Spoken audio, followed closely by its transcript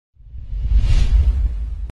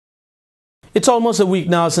It's almost a week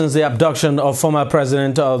now since the abduction of former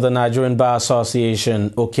president of the Nigerian Bar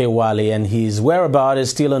Association, Okey Wali, and his whereabouts is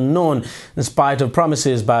still unknown in spite of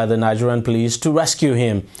promises by the Nigerian police to rescue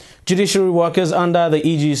him. Judiciary workers under the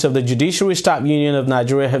aegis of the Judiciary Staff Union of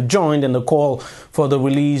Nigeria have joined in the call for the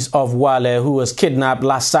release of Wali, who was kidnapped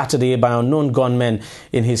last Saturday by unknown gunmen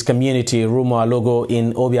in his community, Rumualogu,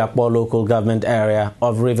 in Obio local government area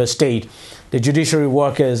of Rivers State. The judiciary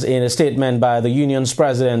workers, in a statement by the union's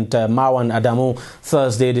president, Marwan Adamu,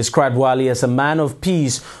 Thursday, described Wali as a man of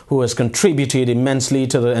peace who has contributed immensely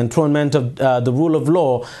to the enthronement of the rule of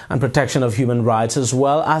law and protection of human rights, as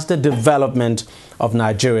well as the development of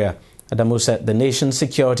Nigeria. Adamu said the nation's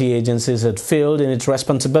security agencies had failed in its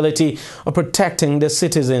responsibility of protecting their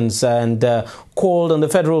citizens and called on the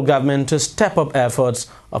federal government to step up efforts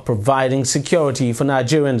of providing security for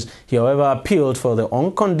Nigerians. He, however, appealed for the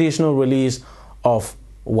unconditional release of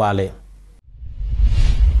Wali.